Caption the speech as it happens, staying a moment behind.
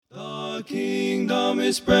The kingdom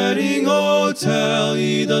is spreading, oh, tell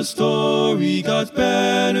ye the story. God's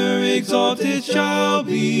banner exalted shall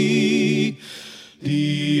be.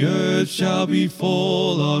 The earth shall be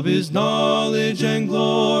full of his knowledge and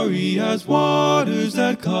glory as waters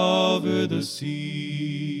that cover the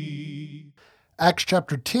sea. Acts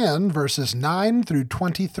chapter 10, verses 9 through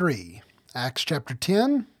 23. Acts chapter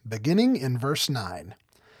 10, beginning in verse 9.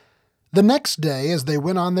 The next day, as they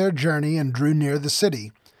went on their journey and drew near the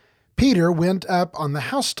city, Peter went up on the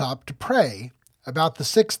housetop to pray about the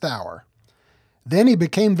 6th hour. Then he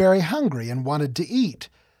became very hungry and wanted to eat.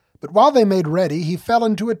 But while they made ready, he fell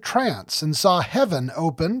into a trance and saw heaven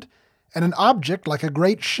opened and an object like a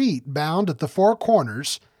great sheet bound at the four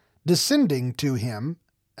corners, descending to him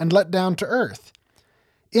and let down to earth.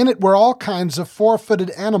 In it were all kinds of four-footed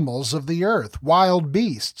animals of the earth, wild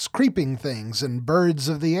beasts, creeping things, and birds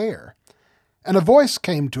of the air. And a voice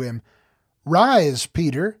came to him, "Rise,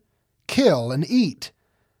 Peter, kill and eat."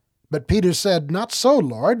 But Peter said, "Not so,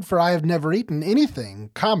 Lord, for I have never eaten anything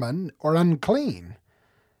common or unclean."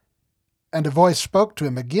 And a voice spoke to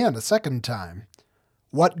him again a second time,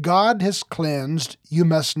 "What God has cleansed you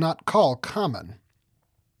must not call common."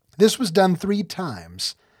 This was done 3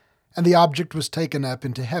 times, and the object was taken up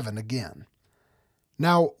into heaven again.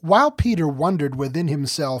 Now, while Peter wondered within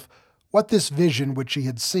himself what this vision which he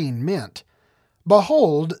had seen meant,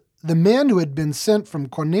 behold, the men who had been sent from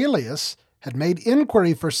Cornelius had made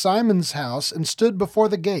inquiry for Simon's house and stood before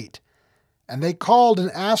the gate. And they called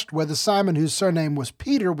and asked whether Simon, whose surname was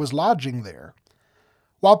Peter, was lodging there.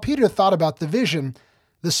 While Peter thought about the vision,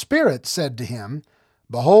 the Spirit said to him,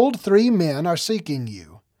 "Behold, 3 men are seeking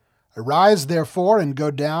you. Arise, therefore, and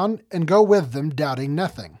go down, and go with them, doubting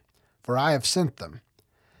nothing, for I have sent them."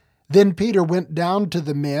 Then Peter went down to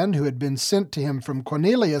the men who had been sent to him from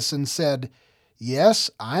Cornelius and said, "Yes,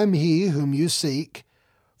 I am he whom you seek.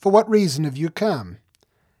 For what reason have you come?"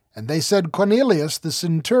 And they said, "Cornelius the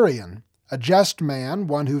centurion, a just man,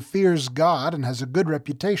 one who fears God and has a good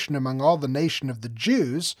reputation among all the nation of the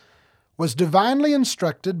Jews, was divinely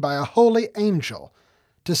instructed by a holy angel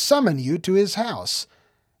to summon you to his house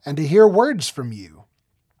and to hear words from you."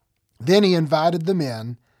 Then he invited them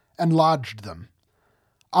in and lodged them.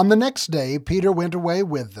 On the next day Peter went away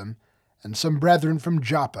with them, and some brethren from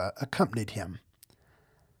Joppa accompanied him.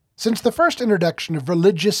 Since the first introduction of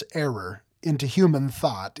religious error into human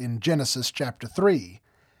thought in Genesis chapter 3,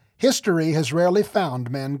 history has rarely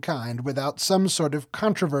found mankind without some sort of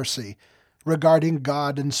controversy regarding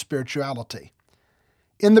God and spirituality.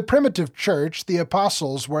 In the primitive church, the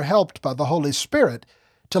apostles were helped by the Holy Spirit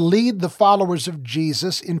to lead the followers of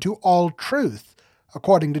Jesus into all truth,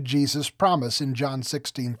 according to Jesus' promise in John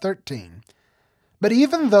 16:13. But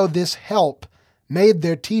even though this help made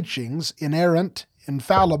their teachings inerrant,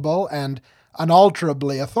 infallible, and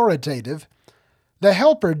unalterably authoritative, the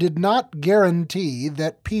Helper did not guarantee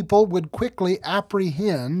that people would quickly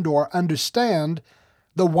apprehend or understand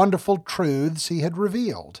the wonderful truths he had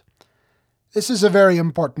revealed. This is a very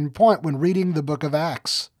important point when reading the book of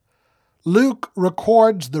Acts. Luke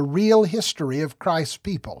records the real history of Christ's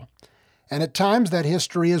people, and at times that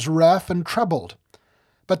history is rough and troubled.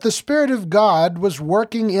 But the Spirit of God was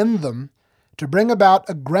working in them to bring about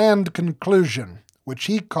a grand conclusion, which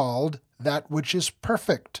he called that which is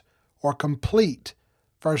perfect or complete,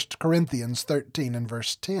 1 Corinthians 13 and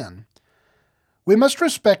verse 10. We must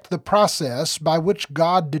respect the process by which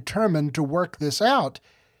God determined to work this out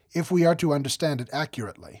if we are to understand it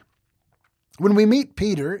accurately. When we meet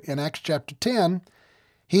Peter in Acts chapter 10,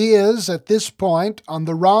 he is at this point on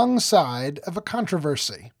the wrong side of a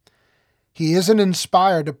controversy. He is an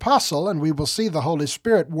inspired apostle, and we will see the Holy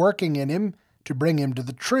Spirit working in him to bring him to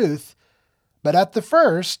the truth, but at the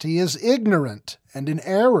first he is ignorant and in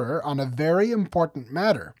error on a very important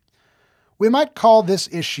matter. We might call this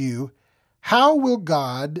issue, "How will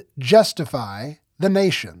God justify the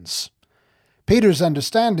nations?" Peter's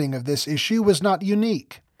understanding of this issue was not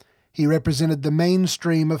unique. He represented the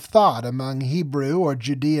mainstream of thought among Hebrew or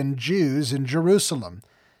Judean Jews in Jerusalem,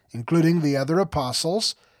 including the other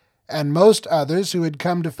apostles and most others who had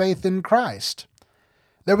come to faith in Christ.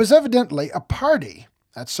 There was evidently a party,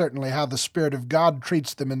 that's certainly how the Spirit of God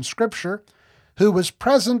treats them in Scripture, who was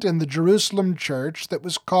present in the Jerusalem church that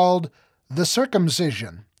was called the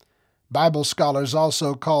circumcision. Bible scholars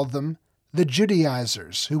also called them the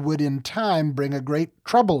Judaizers, who would in time bring a great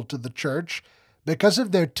trouble to the church because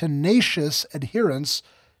of their tenacious adherence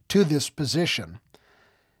to this position.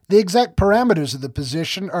 The exact parameters of the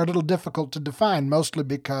position are a little difficult to define, mostly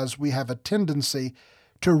because we have a tendency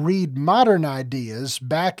to read modern ideas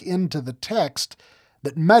back into the text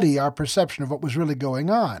that muddy our perception of what was really going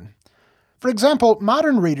on. For example,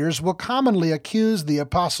 modern readers will commonly accuse the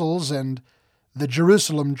apostles and the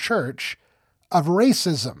Jerusalem church of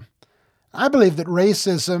racism. I believe that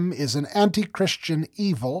racism is an anti-Christian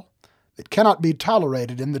evil that cannot be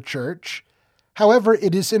tolerated in the church. However,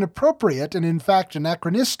 it is inappropriate and in fact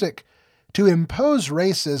anachronistic to impose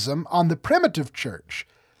racism on the primitive church,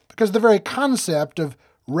 because the very concept of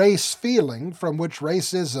race feeling from which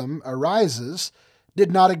racism arises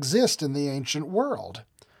did not exist in the ancient world.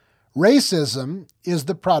 Racism is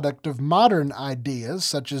the product of modern ideas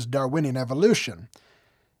such as Darwinian evolution.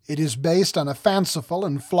 It is based on a fanciful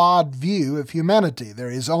and flawed view of humanity. There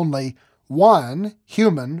is only one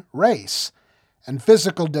human race, and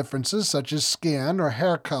physical differences such as skin or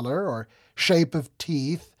hair color or shape of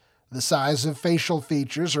teeth, the size of facial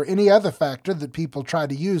features, or any other factor that people try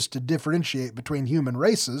to use to differentiate between human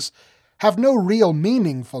races have no real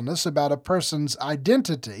meaningfulness about a person's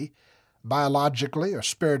identity, biologically or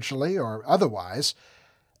spiritually or otherwise,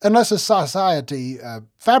 unless a society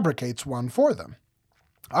fabricates one for them.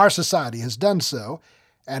 Our society has done so,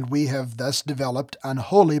 and we have thus developed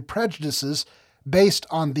unholy prejudices based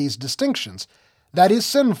on these distinctions. That is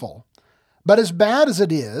sinful. But as bad as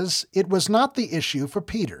it is, it was not the issue for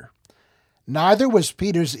Peter. Neither was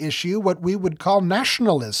Peter's issue what we would call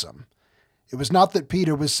nationalism. It was not that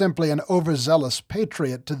Peter was simply an overzealous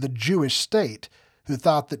patriot to the Jewish state who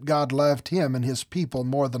thought that God loved him and his people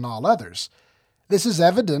more than all others. This is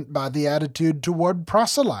evident by the attitude toward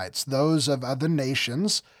proselytes, those of other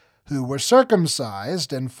nations who were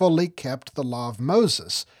circumcised and fully kept the law of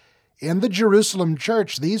Moses. In the Jerusalem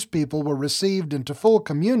church, these people were received into full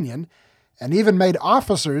communion and even made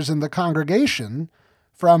officers in the congregation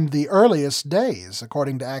from the earliest days,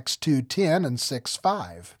 according to Acts 2:10 and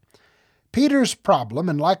 6:5. Peter's problem,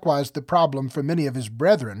 and likewise the problem for many of his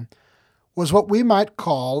brethren, was what we might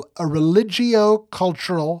call a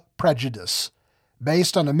religio-cultural prejudice,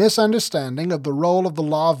 based on a misunderstanding of the role of the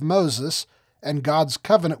law of Moses and God's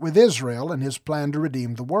covenant with Israel and his plan to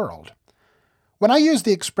redeem the world. When I use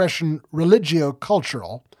the expression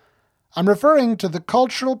religio-cultural, I'm referring to the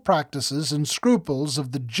cultural practices and scruples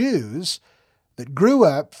of the Jews that grew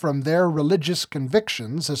up from their religious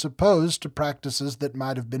convictions as opposed to practices that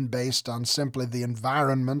might have been based on simply the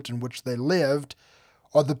environment in which they lived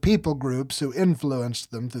or the people groups who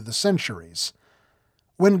influenced them through the centuries.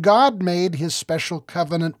 When God made his special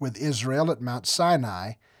covenant with Israel at Mount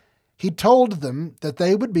Sinai, he told them that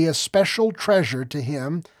they would be a special treasure to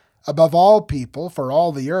him above all people, for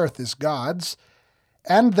all the earth is God's,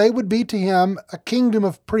 and they would be to him a kingdom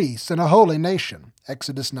of priests and a holy nation,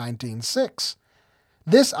 Exodus 19:6.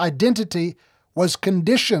 This identity was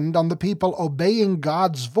conditioned on the people obeying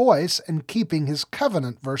God's voice and keeping his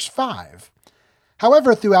covenant, verse 5.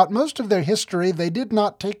 However, throughout most of their history, they did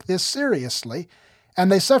not take this seriously,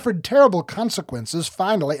 and they suffered terrible consequences,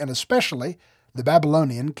 finally and especially the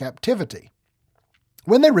Babylonian captivity.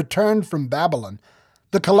 When they returned from Babylon,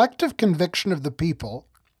 the collective conviction of the people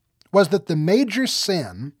was that the major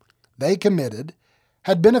sin they committed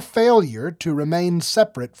had been a failure to remain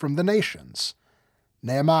separate from the nations.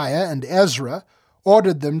 Nehemiah and Ezra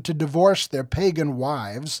ordered them to divorce their pagan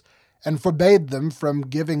wives and forbade them from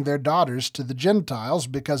giving their daughters to the Gentiles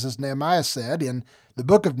because, as Nehemiah said in the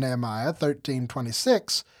book of Nehemiah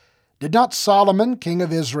 13:26, "Did not Solomon, king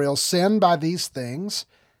of Israel, sin by these things?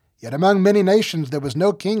 Yet among many nations there was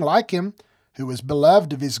no king like him, who was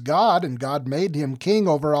beloved of his God, and God made him king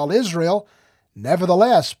over all Israel.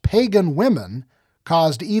 Nevertheless, pagan women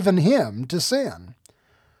caused even him to sin."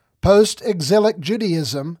 Post-exilic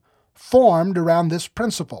Judaism formed around this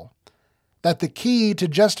principle, that the key to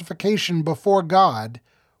justification before God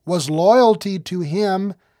was loyalty to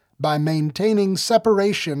him by maintaining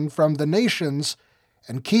separation from the nations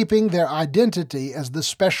and keeping their identity as the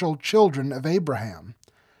special children of Abraham.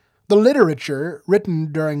 The literature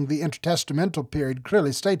written during the intertestamental period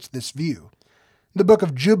clearly states this view. The book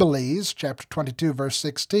of Jubilees, chapter 22, verse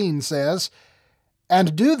 16, says,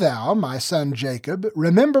 "And do thou, my son Jacob,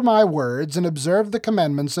 remember my words and observe the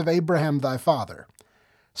commandments of Abraham thy father.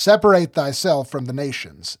 Separate thyself from the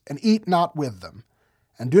nations, and eat not with them,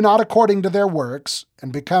 and do not according to their works,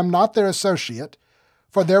 and become not their associate,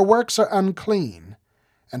 for their works are unclean,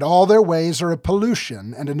 and all their ways are a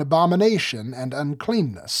pollution and an abomination and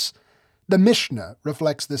uncleanness." The Mishnah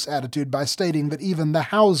reflects this attitude by stating that even the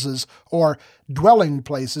houses or dwelling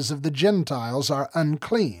places of the Gentiles are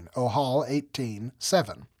unclean, Ohal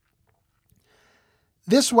 18:7.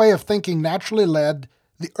 This way of thinking naturally led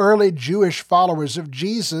the early Jewish followers of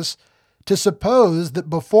Jesus to suppose that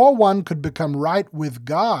before one could become right with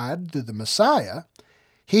God through the Messiah,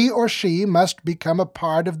 he or she must become a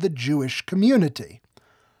part of the Jewish community.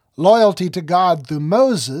 Loyalty to God through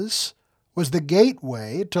Moses was the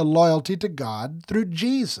gateway to loyalty to God through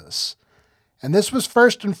Jesus. And this was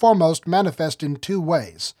first and foremost manifest in two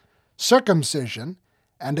ways: circumcision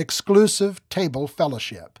and exclusive table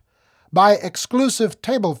fellowship. By exclusive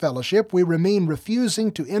table fellowship, we mean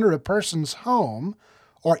refusing to enter a person's home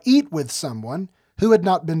or eat with someone who had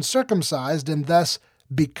not been circumcised and thus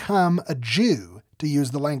become a Jew, to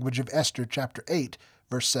use the language of Esther chapter 8,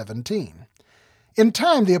 verse 17. In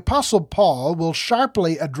time, the Apostle Paul will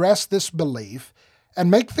sharply address this belief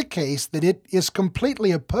and make the case that it is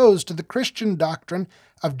completely opposed to the Christian doctrine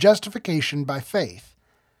of justification by faith.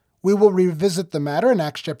 We will revisit the matter in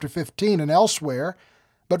Acts chapter 15 and elsewhere,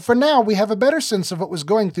 but for now we have a better sense of what was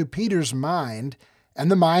going through Peter's mind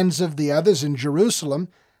and the minds of the others in Jerusalem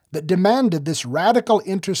that demanded this radical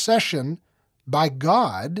intercession by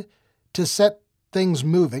God to set things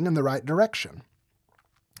moving in the right direction.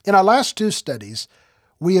 In our last two studies,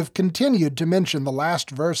 we have continued to mention the last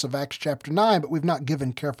verse of Acts chapter 9, but we've not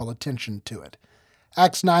given careful attention to it.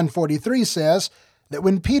 Acts 9:43 says that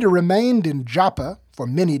when Peter remained in Joppa for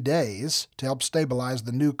many days to help stabilize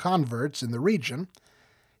the new converts in the region,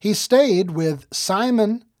 he stayed with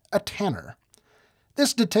Simon, a tanner.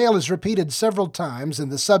 This detail is repeated several times in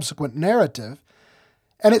the subsequent narrative,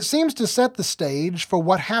 and it seems to set the stage for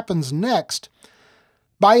what happens next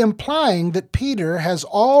by implying that Peter has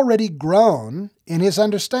already grown in his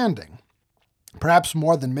understanding, perhaps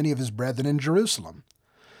more than many of his brethren in Jerusalem.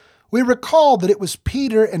 We recall that it was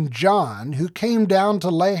Peter and John who came down to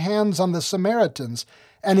lay hands on the Samaritans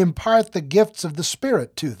and impart the gifts of the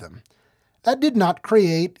Spirit to them. That did not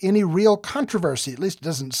create any real controversy, at least it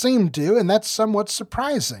doesn't seem to, and that's somewhat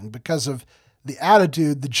surprising because of the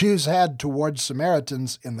attitude the Jews had towards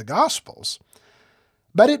Samaritans in the Gospels.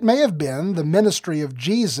 But it may have been the ministry of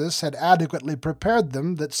Jesus had adequately prepared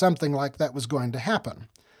them that something like that was going to happen.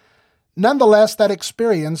 Nonetheless, that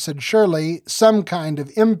experience had surely some kind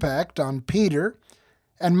of impact on Peter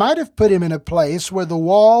and might have put him in a place where the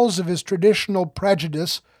walls of his traditional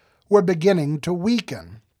prejudice were beginning to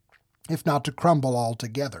weaken, if not to crumble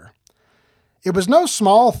altogether. It was no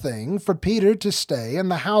small thing for Peter to stay in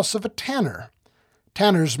the house of a tanner.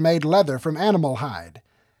 Tanners made leather from animal hide,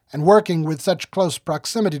 and working with such close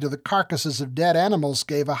proximity to the carcasses of dead animals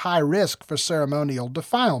gave a high risk for ceremonial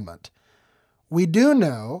defilement. We do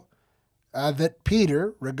know that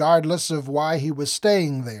Peter, regardless of why he was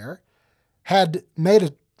staying there, had made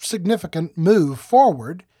a significant move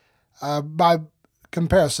forward by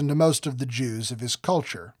comparison to most of the Jews of his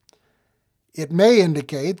culture. It may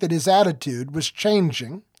indicate that his attitude was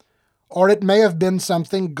changing, or it may have been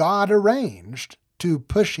something God arranged to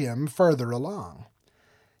push him further along.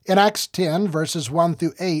 In Acts 10, verses 1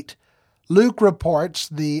 through 8, Luke reports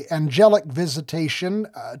the angelic visitation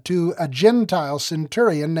to a Gentile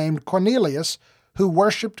centurion named Cornelius who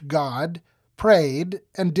worshiped God, prayed,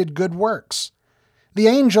 and did good works. The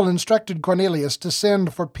angel instructed Cornelius to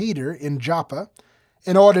send for Peter in Joppa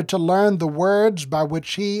in order to learn the words by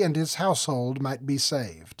which he and his household might be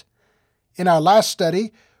saved. In our last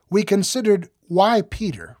study, we considered why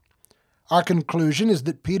Peter. Our conclusion is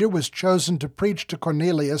that Peter was chosen to preach to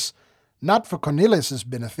Cornelius not for Cornelius'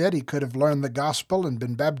 benefit. He could have learned the gospel and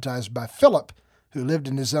been baptized by Philip, who lived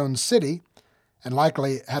in his own city and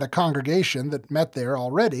likely had a congregation that met there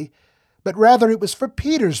already, but rather it was for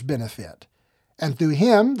Peter's benefit, and through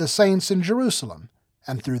him the saints in Jerusalem,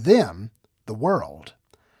 and through them the world.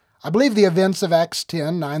 I believe the events of Acts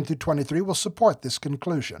 10, 9 through 23 will support this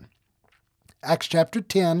conclusion. Acts chapter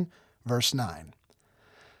 10, verse 9.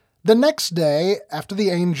 The next day, after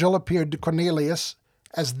the angel appeared to Cornelius,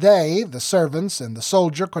 as they, the servants, and the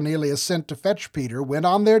soldier Cornelius sent to fetch Peter, went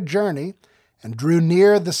on their journey and drew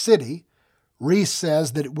near the city, Reese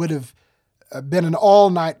says that it would have been an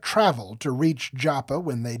all-night travel to reach Joppa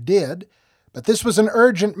when they did, but this was an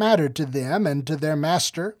urgent matter to them and to their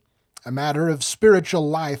master, a matter of spiritual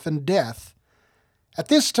life and death. At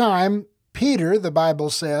this time, Peter, the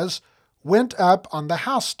Bible says, went up on the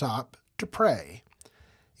housetop to pray.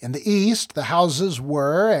 In the east, the houses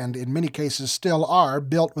were, and in many cases still are,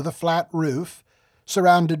 built with a flat roof,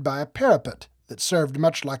 surrounded by a parapet that served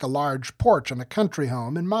much like a large porch on a country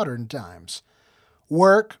home in modern times.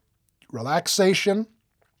 Work, relaxation,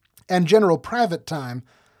 and general private time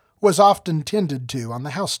was often tended to on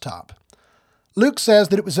the housetop. Luke says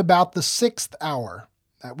that it was about the 6th hour,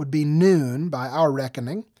 that would be noon by our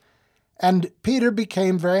reckoning, and Peter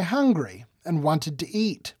became very hungry and wanted to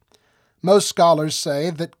eat. Most scholars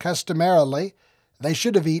say that customarily they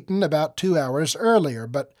should have eaten about 2 hours earlier,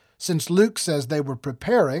 but since Luke says they were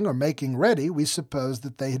preparing or making ready, we suppose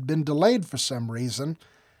that they had been delayed for some reason,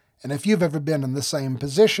 And if you've ever been in the same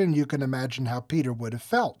position, you can imagine how Peter would have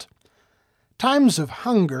felt. Times of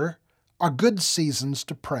hunger are good seasons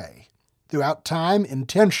to pray. Throughout time,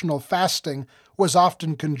 intentional fasting was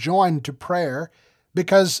often conjoined to prayer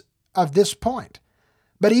because of this point.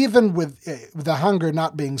 But even with the hunger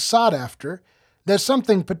not being sought after, there's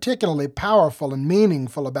something particularly powerful and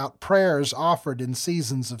meaningful about prayers offered in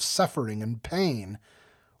seasons of suffering and pain,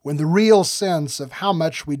 when the real sense of how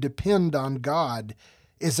much we depend on God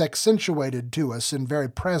is accentuated to us and very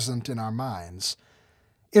present in our minds.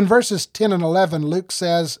 In verses 10 and 11, Luke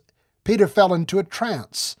says, Peter fell into a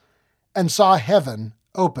trance and saw heaven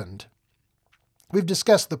opened. We've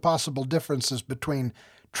discussed the possible differences between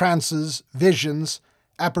trances, visions,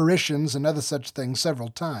 apparitions, and other such things several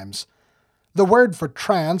times. The word for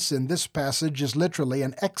trance in this passage is literally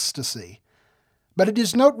an ecstasy. But it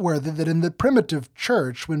is noteworthy that in the primitive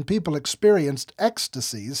church, when people experienced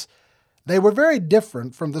ecstasies, they were very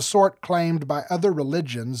different from the sort claimed by other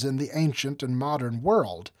religions in the ancient and modern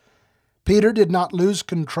world. Peter did not lose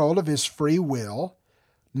control of his free will,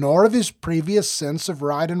 nor of his previous sense of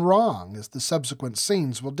right and wrong, as the subsequent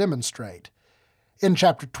scenes will demonstrate. In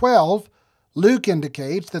chapter 12, Luke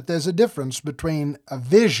indicates that there's a difference between a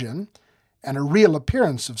vision and a real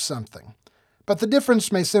appearance of something. But the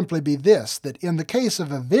difference may simply be this, that in the case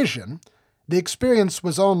of a vision, the experience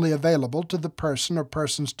was only available to the person or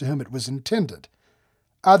persons to whom it was intended.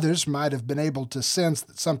 Others might have been able to sense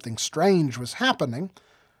that something strange was happening,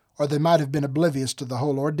 or they might have been oblivious to the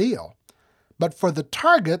whole ordeal. But for the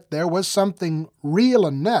target, there was something real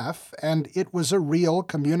enough, and it was a real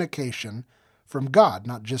communication from God,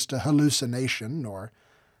 not just a hallucination or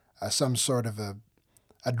some sort of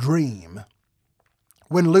a dream.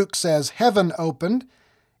 When Luke says heaven opened,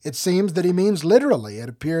 it seems that he means literally. It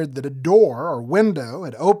appeared that a door or window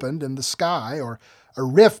had opened in the sky, or a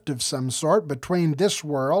rift of some sort between this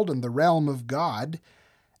world and the realm of God,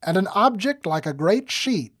 and an object like a great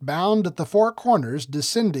sheet bound at the four corners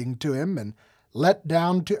descending to him and let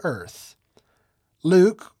down to earth.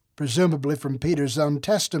 Luke, presumably from Peter's own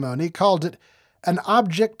testimony, called it an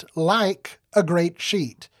object like a great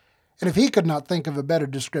sheet. And if he could not think of a better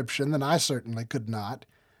description, then I certainly could not.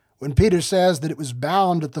 When Peter says that it was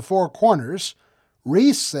bound at the four corners,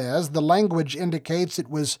 Rees says the language indicates it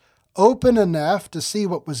was open enough to see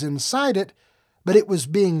what was inside it, but it was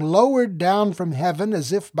being lowered down from heaven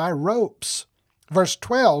as if by ropes. Verse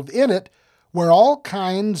 12, in it were all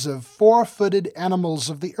kinds of four-footed animals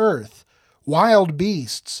of the earth, wild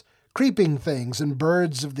beasts, creeping things, and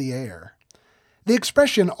birds of the air. The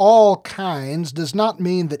expression all kinds does not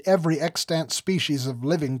mean that every extant species of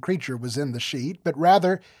living creature was in the sheet, but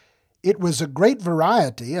rather it was a great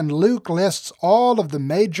variety, and Luke lists all of the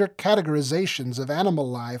major categorizations of animal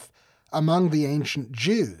life among the ancient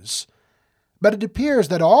Jews. But it appears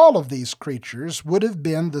that all of these creatures would have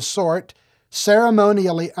been the sort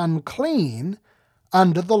ceremonially unclean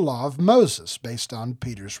under the law of Moses, based on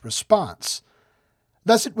Peter's response.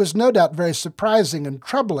 Thus it was no doubt very surprising and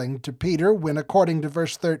troubling to Peter when, according to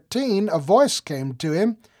verse 13, a voice came to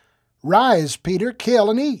him, "Rise, Peter, kill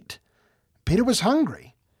and eat." Peter was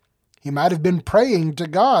hungry. He might have been praying to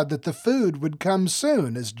God that the food would come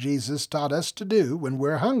soon, as Jesus taught us to do when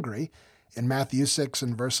we're hungry in Matthew 6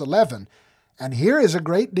 and verse 11. And here is a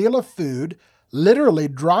great deal of food literally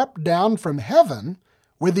dropped down from heaven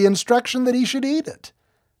with the instruction that he should eat it.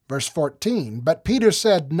 Verse 14, "But Peter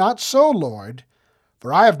said, 'Not so, Lord,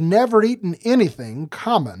 for I have never eaten anything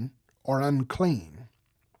common or unclean.'"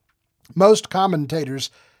 Most commentators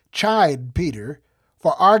chide Peter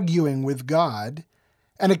for arguing with God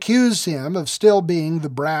and accuse him of still being the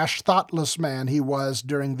brash, thoughtless man he was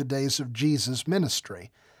during the days of Jesus'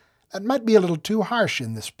 ministry. That might be a little too harsh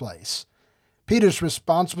in this place. Peter's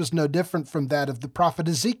response was no different from that of the prophet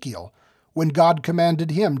Ezekiel, when God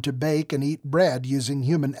commanded him to bake and eat bread using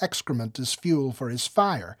human excrement as fuel for his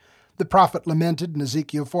fire. The prophet lamented in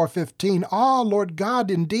Ezekiel 4:15, "Ah, Lord God,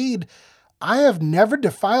 indeed, I have never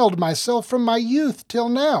defiled myself from my youth till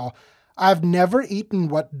now. I have never eaten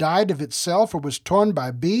what died of itself or was torn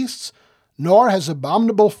by beasts, nor has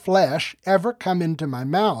abominable flesh ever come into my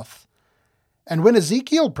mouth." And when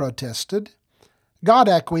Ezekiel protested, God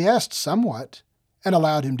acquiesced somewhat and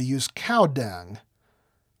allowed him to use cow dung.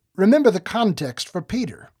 Remember the context for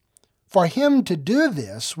Peter. For him to do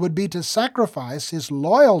this would be to sacrifice his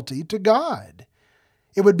loyalty to God.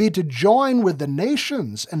 It would be to join with the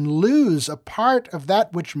nations and lose a part of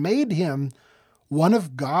that which made him one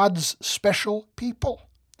of God's special people.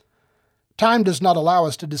 Time does not allow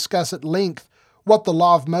us to discuss at length what the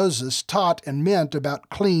law of Moses taught and meant about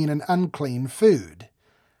clean and unclean food.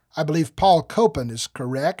 I believe Paul Copan is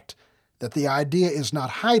correct that the idea is not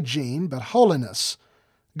hygiene, but holiness.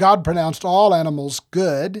 God pronounced all animals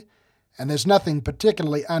good, and there's nothing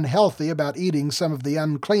particularly unhealthy about eating some of the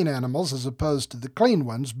unclean animals as opposed to the clean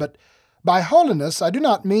ones, but by holiness I do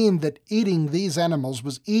not mean that eating these animals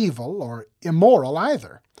was evil or immoral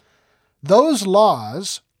either. Those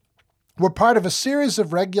laws were part of a series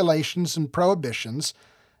of regulations and prohibitions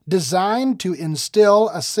designed to instill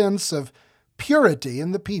a sense of purity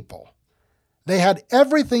in the people. They had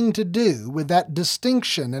everything to do with that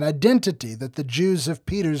distinction and identity that the Jews of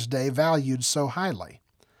Peter's day valued so highly.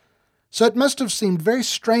 So it must have seemed very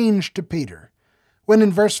strange to Peter when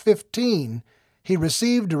in verse 15 he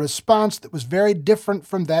received a response that was very different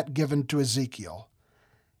from that given to Ezekiel.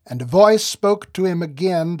 And a voice spoke to him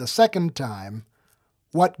again the second time,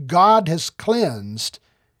 "What God has cleansed,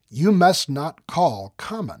 you must not call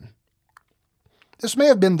common." This may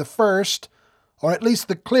have been the first, or at least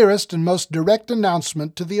the clearest and most direct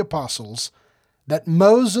announcement to the apostles that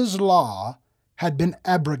Moses' law had been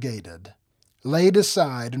abrogated, laid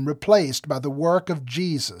aside, and replaced by the work of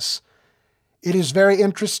Jesus. It is very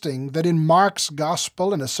interesting that in Mark's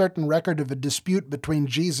gospel, in a certain record of a dispute between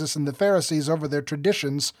Jesus and the Pharisees over their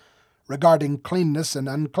traditions regarding cleanness and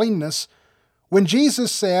uncleanness, when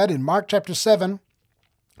Jesus said in Mark chapter 7,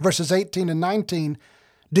 verses 18 and 19,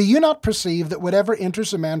 "Do you not perceive that whatever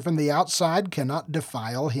enters a man from the outside cannot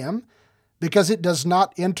defile him, because it does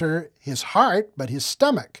not enter his heart but his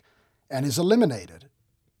stomach, and is eliminated?"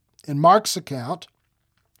 In Mark's account,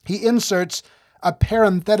 he inserts a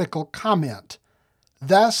parenthetical comment.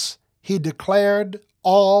 "Thus he declared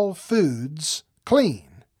all foods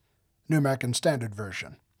clean." New American Standard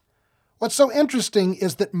Version. What's so interesting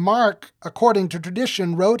is that Mark, according to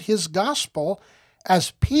tradition, wrote his gospel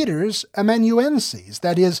as Peter's amanuenses.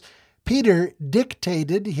 That is, Peter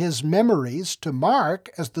dictated his memories to Mark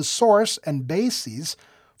as the source and basis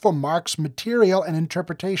for Mark's material and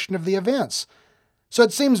interpretation of the events. So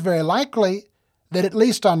it seems very likely that at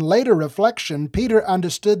least on later reflection, Peter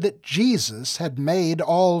understood that Jesus had made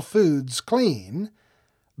all foods clean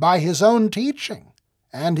by his own teaching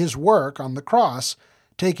and his work on the cross,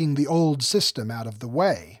 taking the old system out of the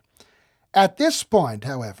way. At this point,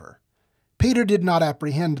 however, Peter did not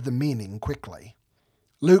apprehend the meaning quickly.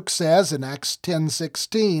 Luke says in Acts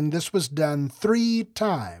 10:16, this was done 3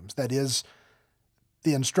 times, that is,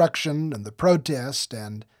 the instruction and the protest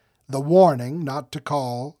and the warning not to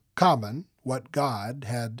call common what God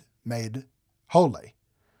had made holy.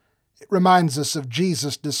 It reminds us of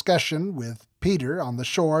Jesus' discussion with Peter on the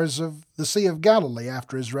shores of the Sea of Galilee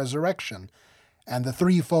after his resurrection, and the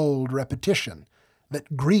threefold repetition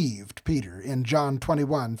that grieved Peter in John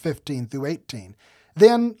 21:15 through 18.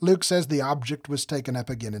 Then Luke says the object was taken up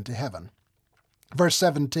again into heaven. Verse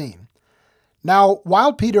 17. Now,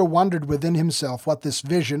 while Peter wondered within himself what this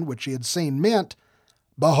vision which he had seen meant,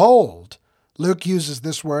 behold, Luke uses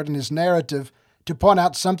this word in his narrative to point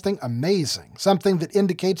out something amazing, something that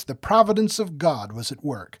indicates the providence of God was at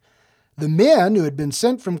work. The men who had been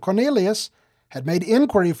sent from Cornelius had made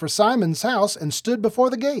inquiry for Simon's house and stood before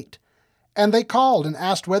the gate. And they called and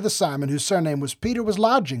asked whether Simon, whose surname was Peter, was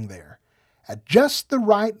lodging there. At just the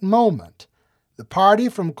right moment, the party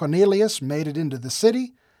from Cornelius made it into the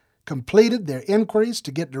city, completed their inquiries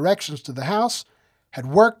to get directions to the house, had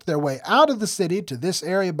worked their way out of the city to this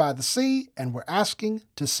area by the sea, and were asking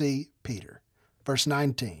to see Peter. Verse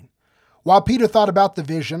 19. While Peter thought about the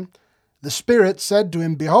vision, the Spirit said to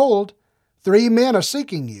him, Behold, 3 men are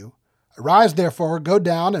seeking you. Arise, therefore, go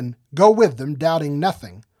down and go with them, doubting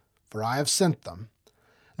nothing, for I have sent them.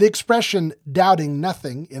 The expression doubting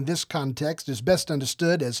nothing in this context is best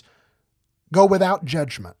understood as go without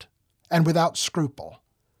judgment and without scruple.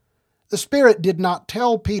 The Spirit did not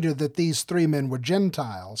tell Peter that these 3 men were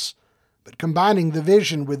Gentiles, but combining the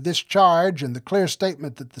vision with this charge and the clear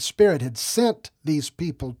statement that the Spirit had sent these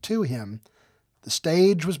people to him, the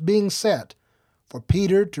stage was being set for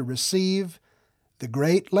Peter to receive the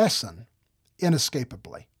great lesson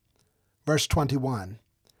inescapably. Verse 21.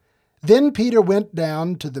 Then Peter went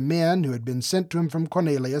down to the men who had been sent to him from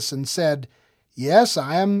Cornelius and said, Yes,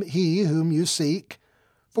 I am he whom you seek.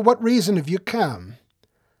 For what reason have you come?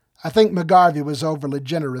 I think McGarvey was overly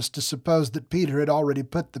generous to suppose that Peter had already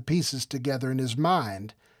put the pieces together in his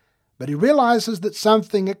mind, but he realizes that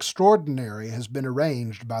something extraordinary has been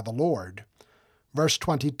arranged by the Lord. Verse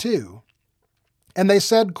 22, And they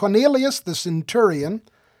said, Cornelius the centurion,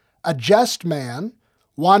 a just man,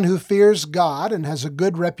 one who fears God and has a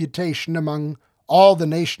good reputation among all the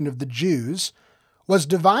nation of the Jews, was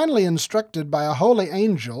divinely instructed by a holy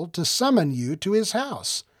angel to summon you to his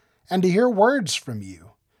house and to hear words from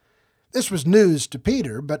you. This was news to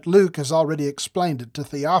Peter, but Luke has already explained it to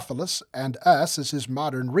Theophilus and us as his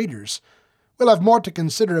modern readers. We'll have more to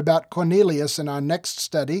consider about Cornelius in our next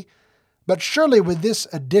study, but surely with this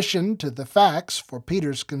addition to the facts for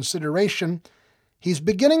Peter's consideration, he's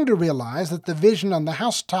beginning to realize that the vision on the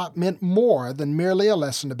housetop meant more than merely a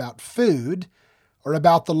lesson about food or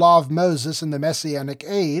about the law of Moses in the Messianic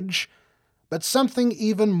age, but something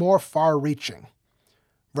even more far-reaching.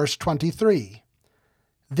 Verse 23,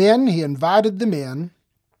 "Then he invited them in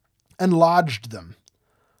and lodged them.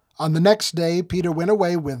 On the next day Peter went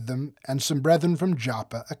away with them, and some brethren from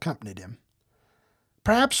Joppa accompanied him."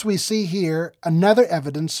 Perhaps we see here another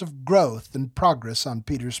evidence of growth and progress on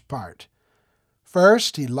Peter's part.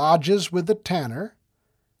 First, he lodges with the tanner.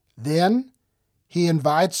 Then, he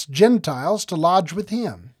invites Gentiles to lodge with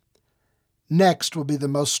him. Next will be the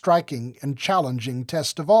most striking and challenging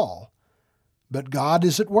test of all. But God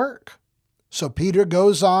is at work. So Peter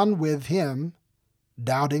goes on with him,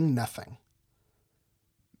 doubting nothing.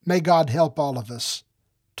 May God help all of us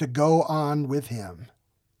to go on with him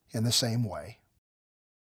in the same way.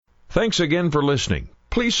 Thanks again for listening.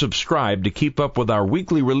 Please subscribe to keep up with our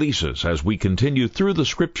weekly releases as we continue through the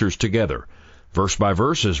Scriptures together. Verse by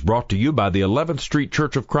Verse is brought to you by the 11th Street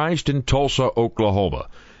Church of Christ in Tulsa, Oklahoma.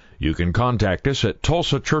 You can contact us at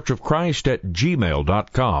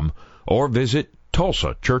tulsachurchofchrist@gmail.com or visit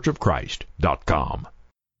tulsachurchofchrist.com.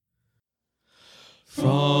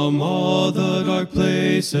 From all the dark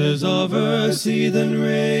places of earth's heathen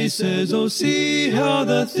races, oh, see how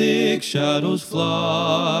the thick shadows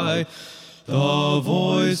fly. The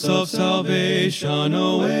voice of salvation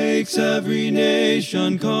awakes every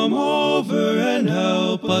nation. Come over and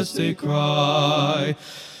help us, they cry.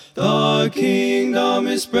 The kingdom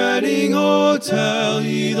is spreading, oh, tell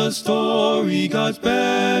ye the story. God's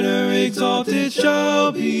banner exalted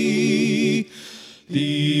shall be.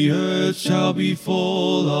 The earth shall be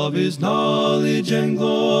full of his knowledge and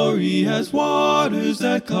glory as waters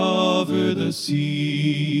that cover the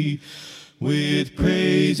sea. With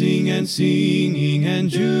praising and singing and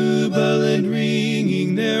jubilant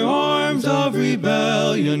ringing, their arms of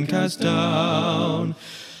rebellion cast down.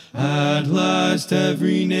 At last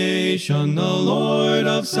every nation the Lord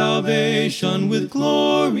of salvation with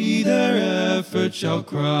glory their effort shall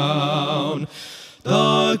crown.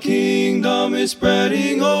 The kingdom is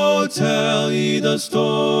spreading, oh, tell ye the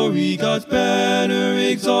story. God's banner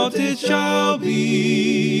exalted shall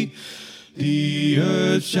be. The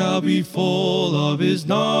earth shall be full of his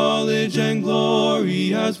knowledge and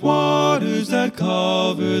glory as waters that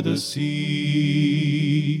cover the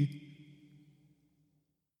sea.